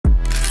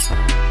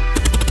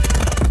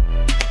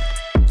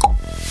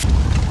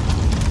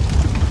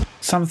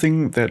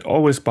Something that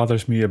always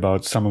bothers me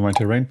about some of my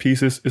terrain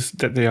pieces is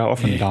that they are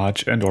often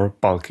large and or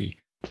bulky.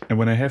 And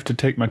when I have to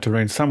take my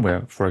terrain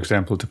somewhere, for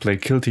example to play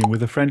kill team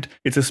with a friend,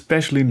 it's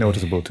especially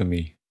noticeable to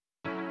me.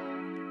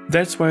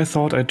 That's why I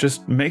thought I'd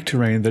just make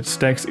terrain that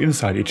stacks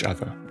inside each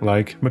other,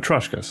 like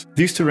matryoshkas.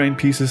 These terrain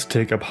pieces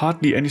take up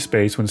hardly any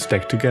space when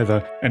stacked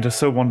together and are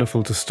so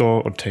wonderful to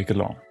store or take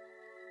along.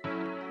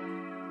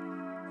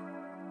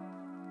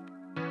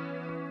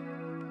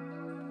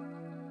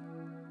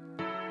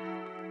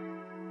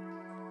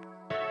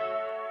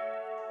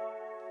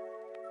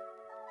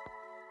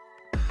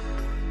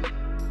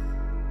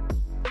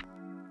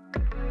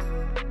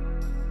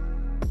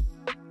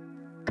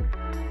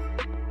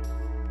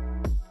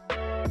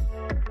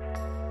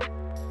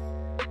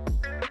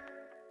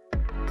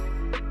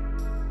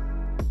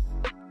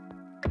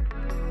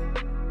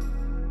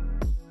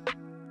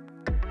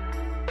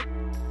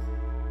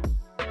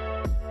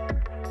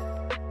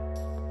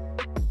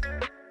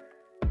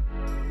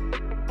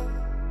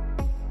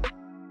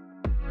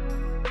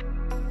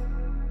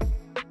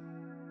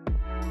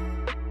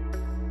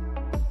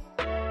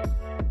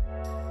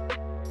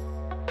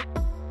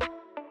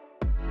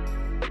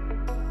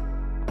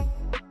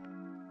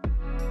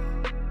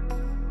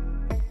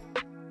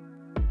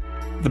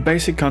 The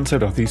basic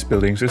concept of these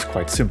buildings is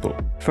quite simple.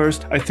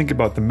 First, I think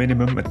about the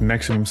minimum and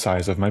maximum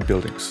size of my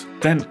buildings.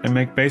 Then I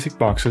make basic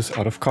boxes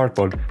out of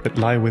cardboard that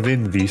lie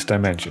within these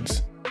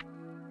dimensions.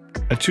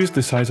 I choose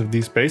the size of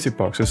these basic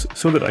boxes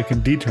so that I can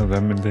detail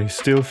them and they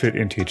still fit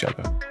into each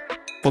other.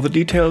 For the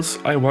details,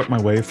 I work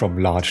my way from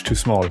large to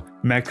small,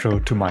 macro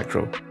to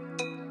micro.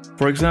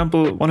 For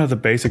example, one of the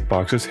basic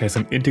boxes has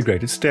an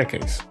integrated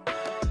staircase.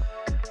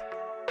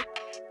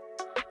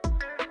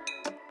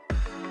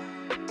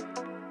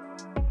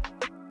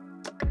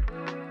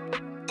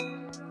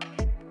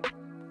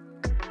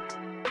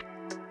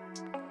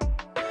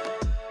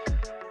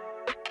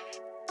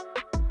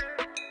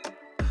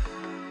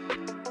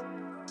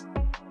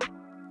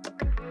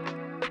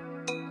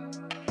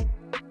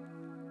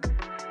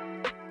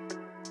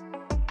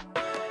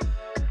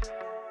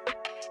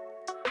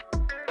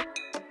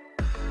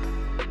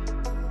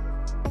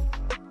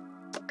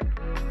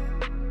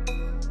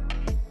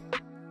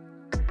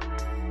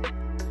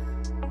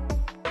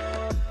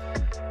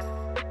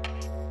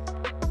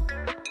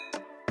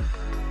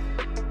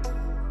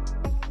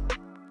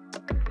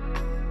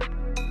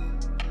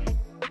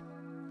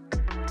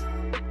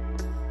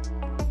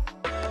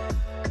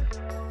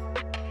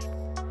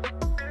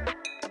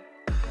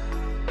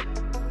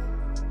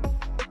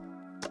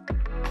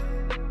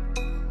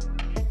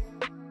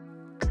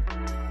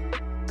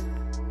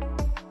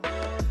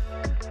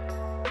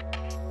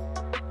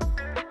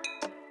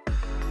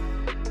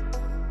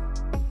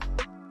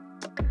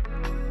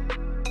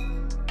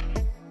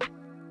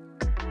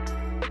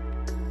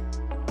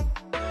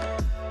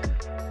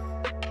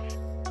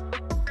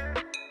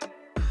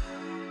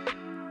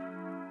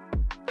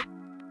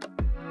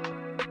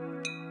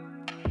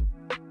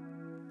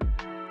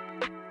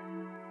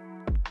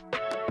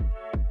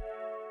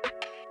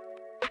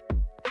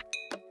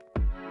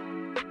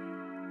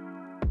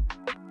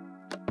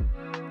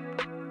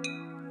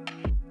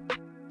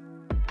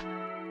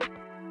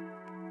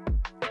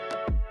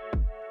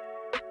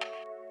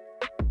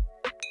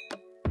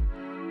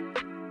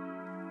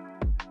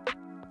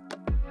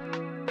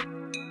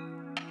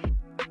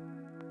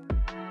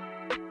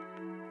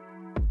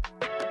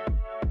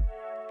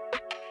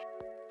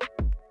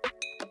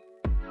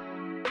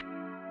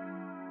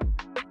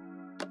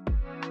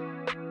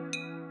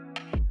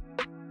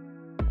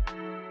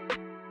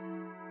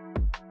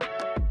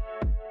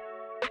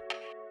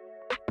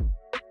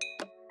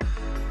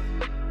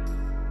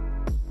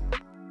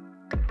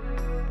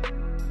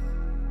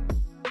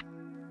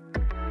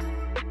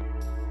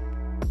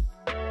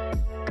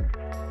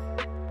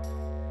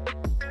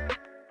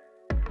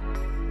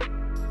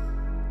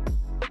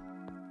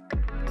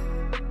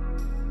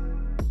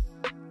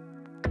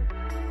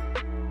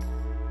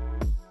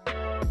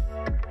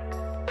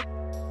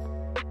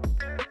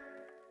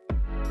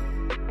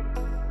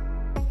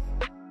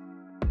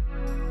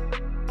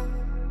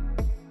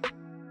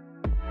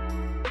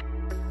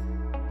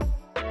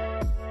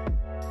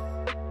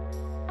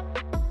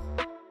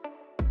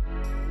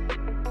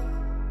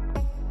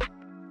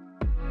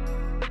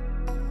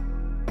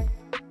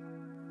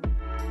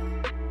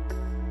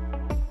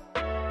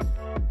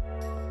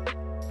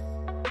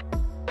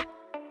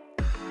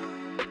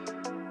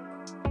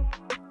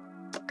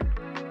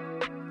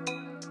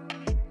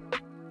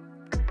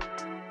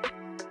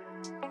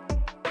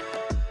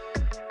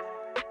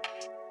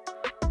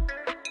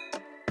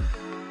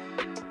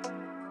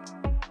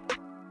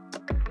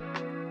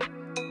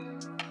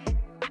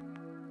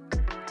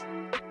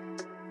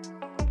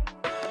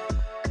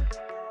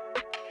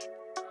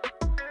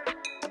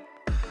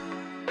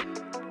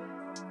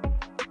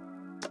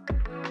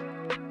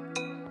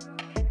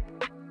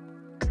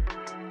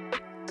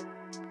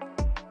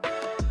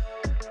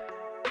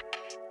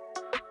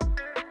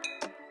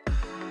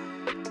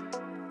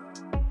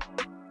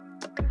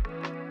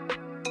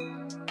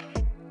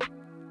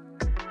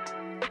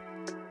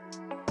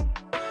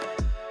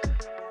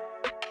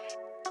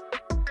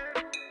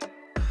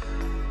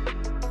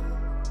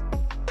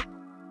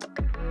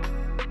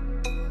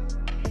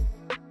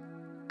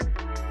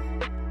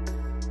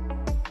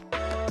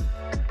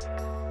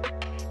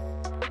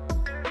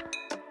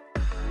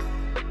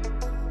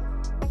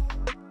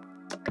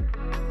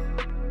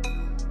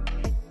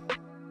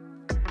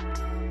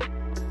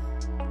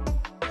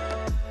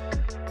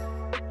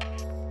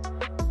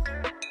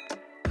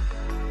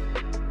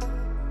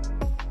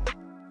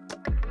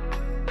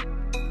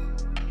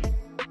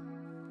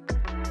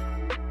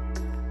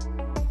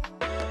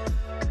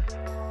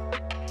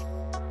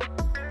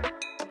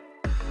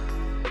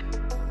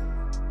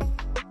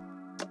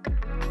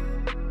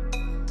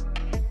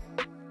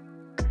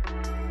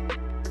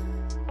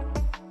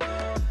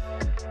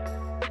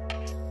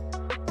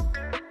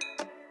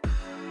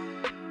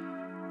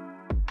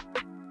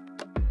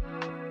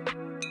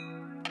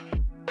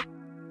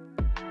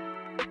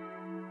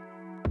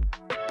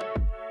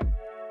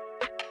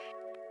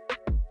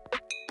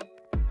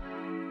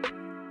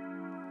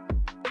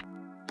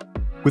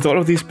 With all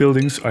of these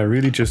buildings, I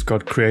really just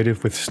got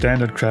creative with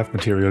standard craft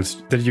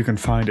materials that you can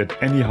find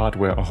at any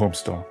hardware or home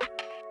store.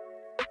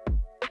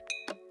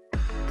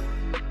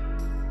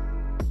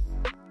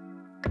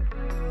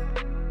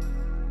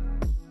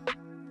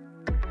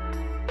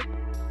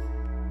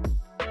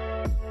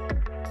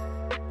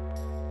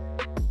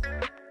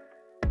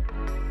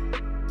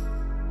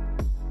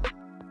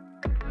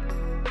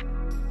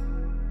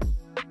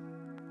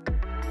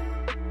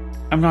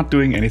 I'm not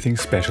doing anything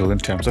special in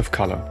terms of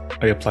color.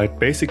 I applied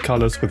basic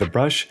colors with a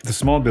brush. The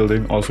small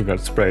building also got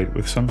sprayed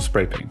with some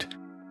spray paint.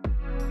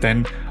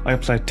 Then I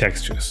applied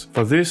textures.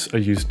 For this I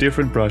used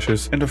different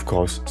brushes and of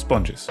course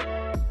sponges.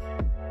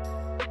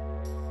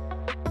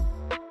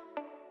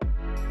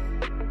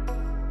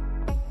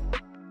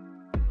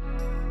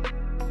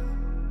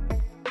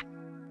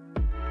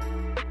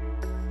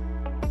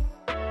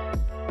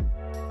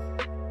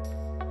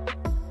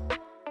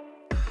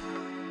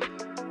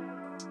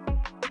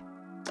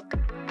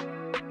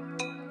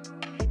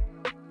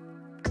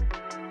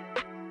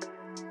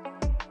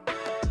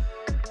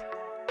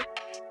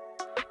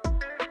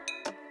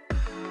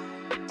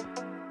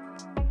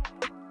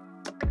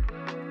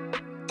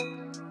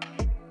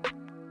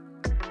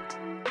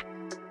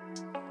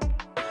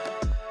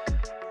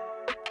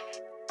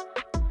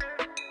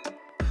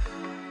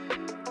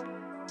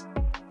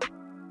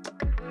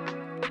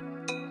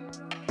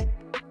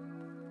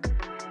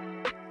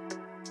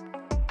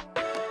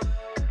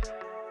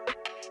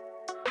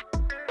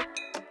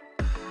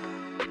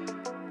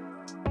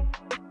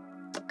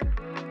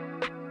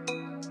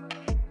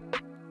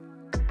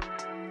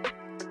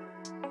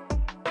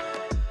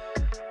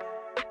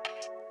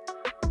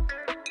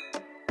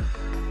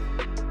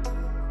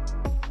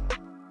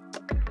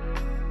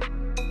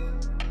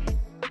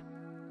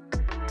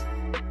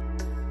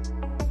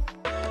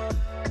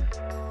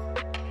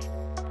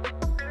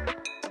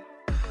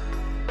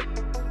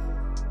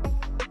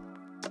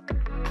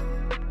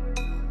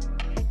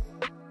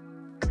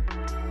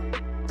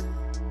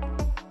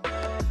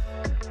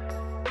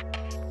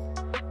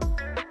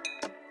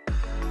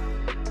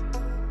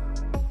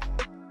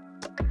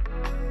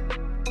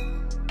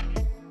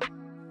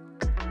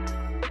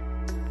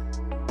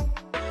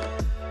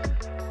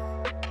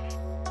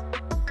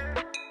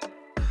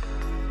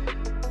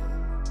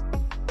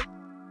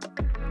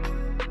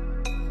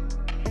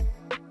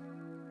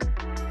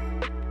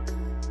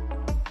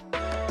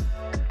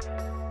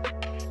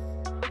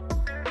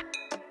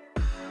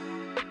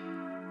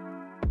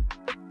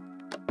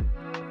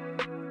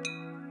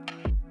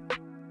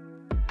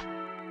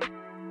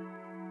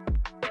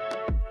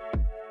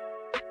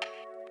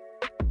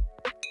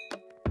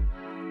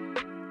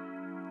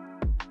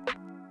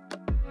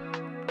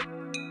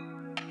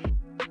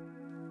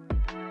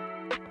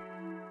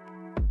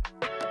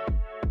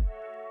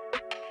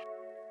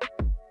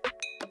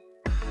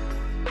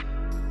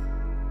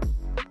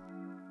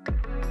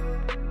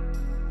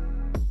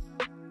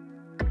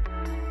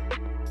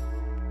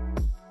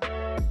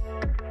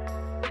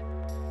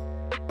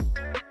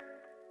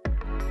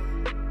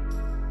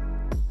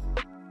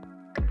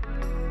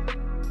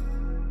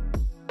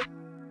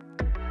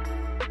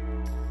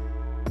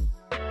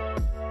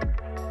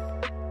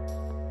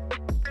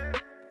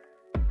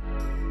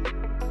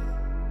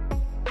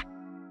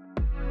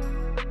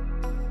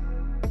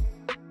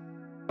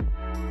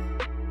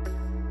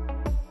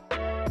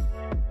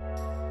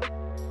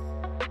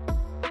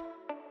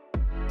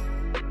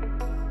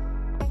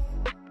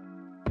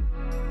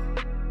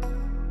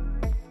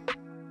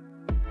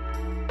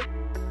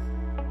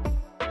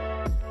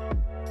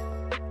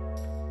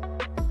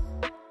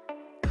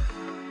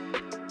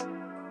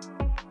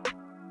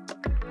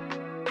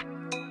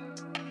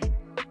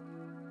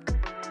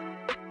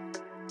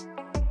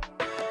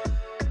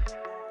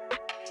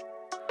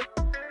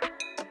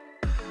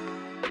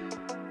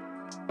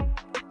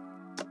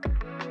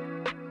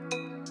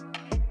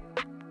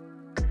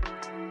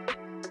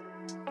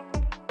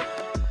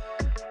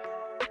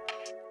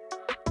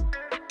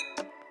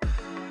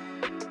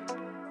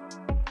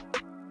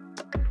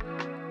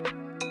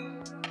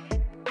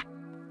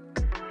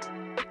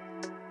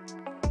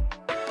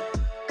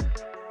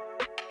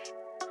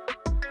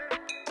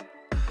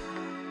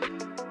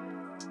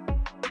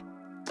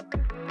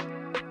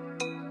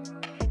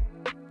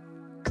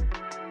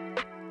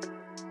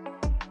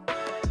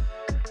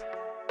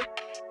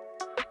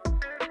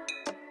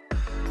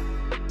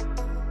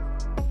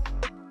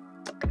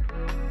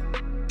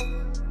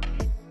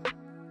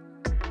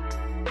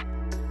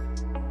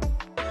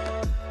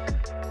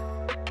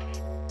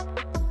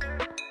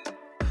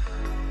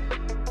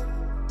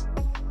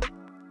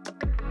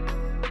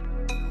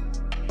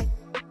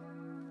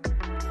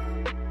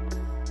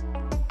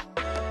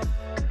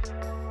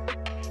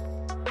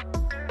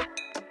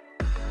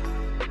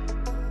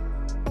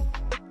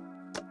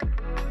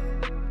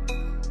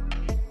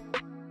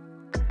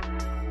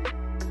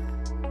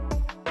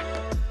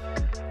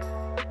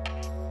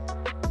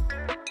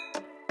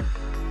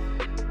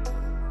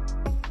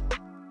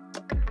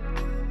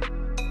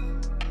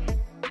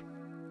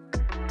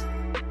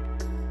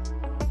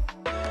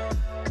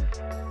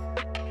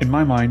 In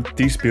my mind,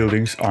 these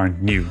buildings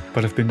aren't new,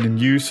 but have been in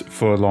use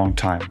for a long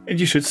time, and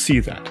you should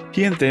see that.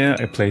 Here and there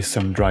I placed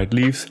some dried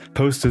leaves,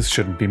 posters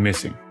shouldn't be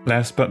missing.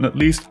 Last but not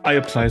least, I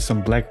applied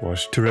some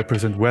blackwash to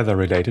represent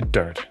weather-related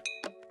dirt.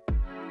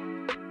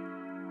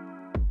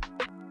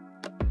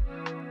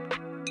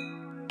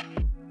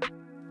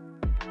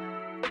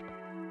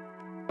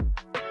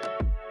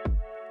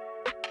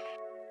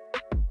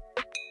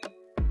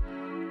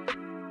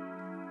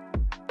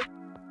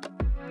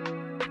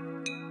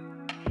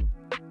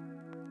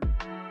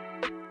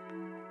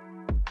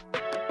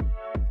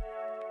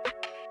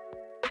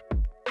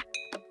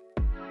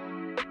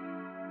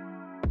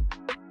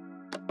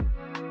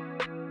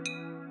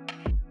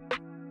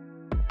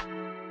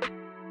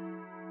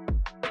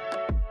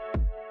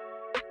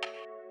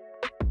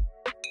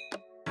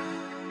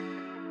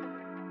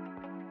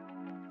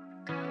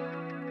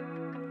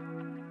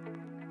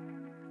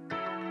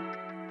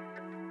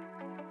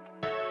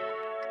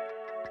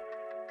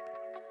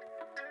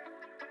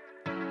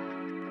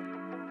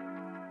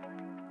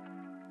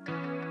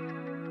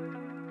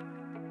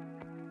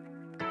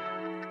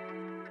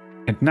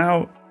 And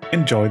now,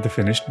 enjoy the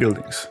finished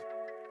buildings.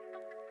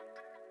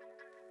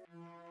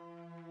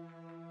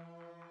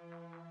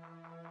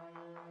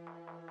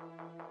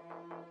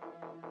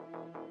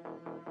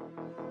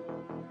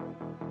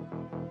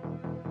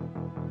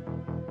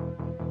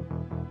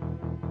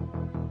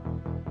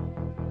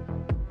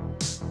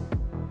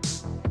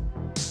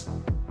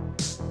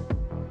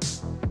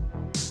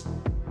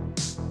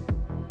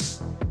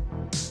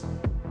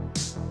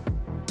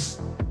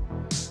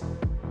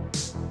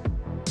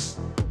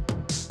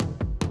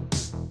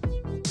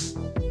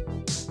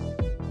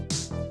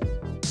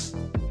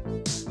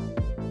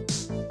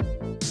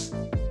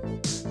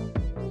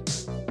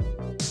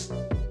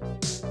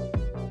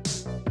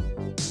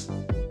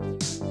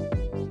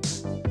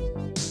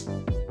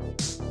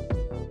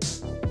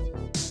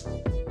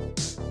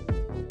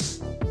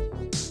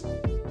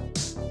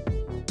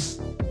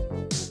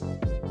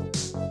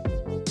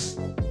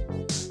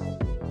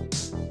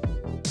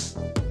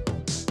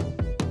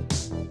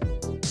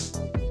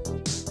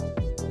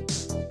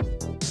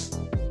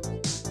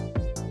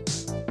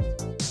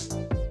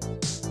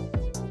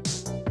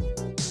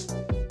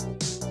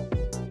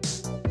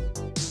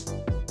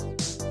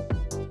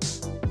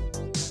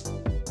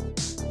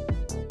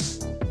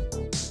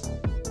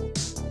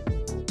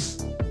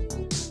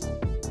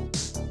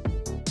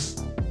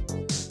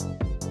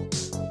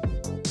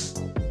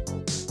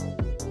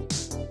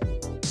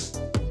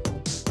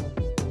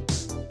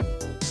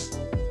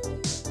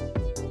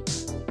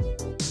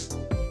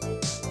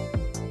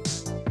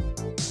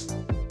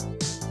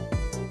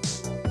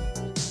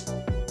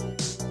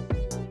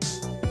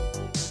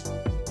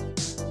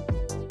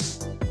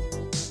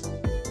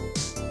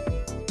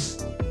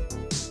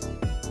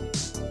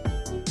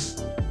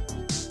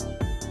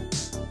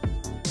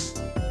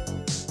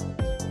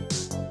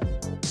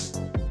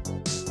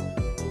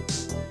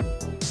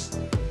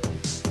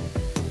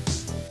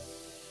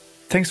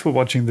 Thanks for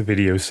watching the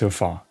video so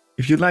far.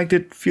 If you liked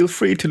it, feel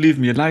free to leave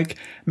me a like,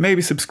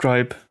 maybe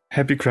subscribe.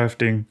 Happy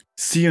crafting.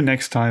 See you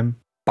next time.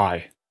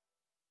 Bye.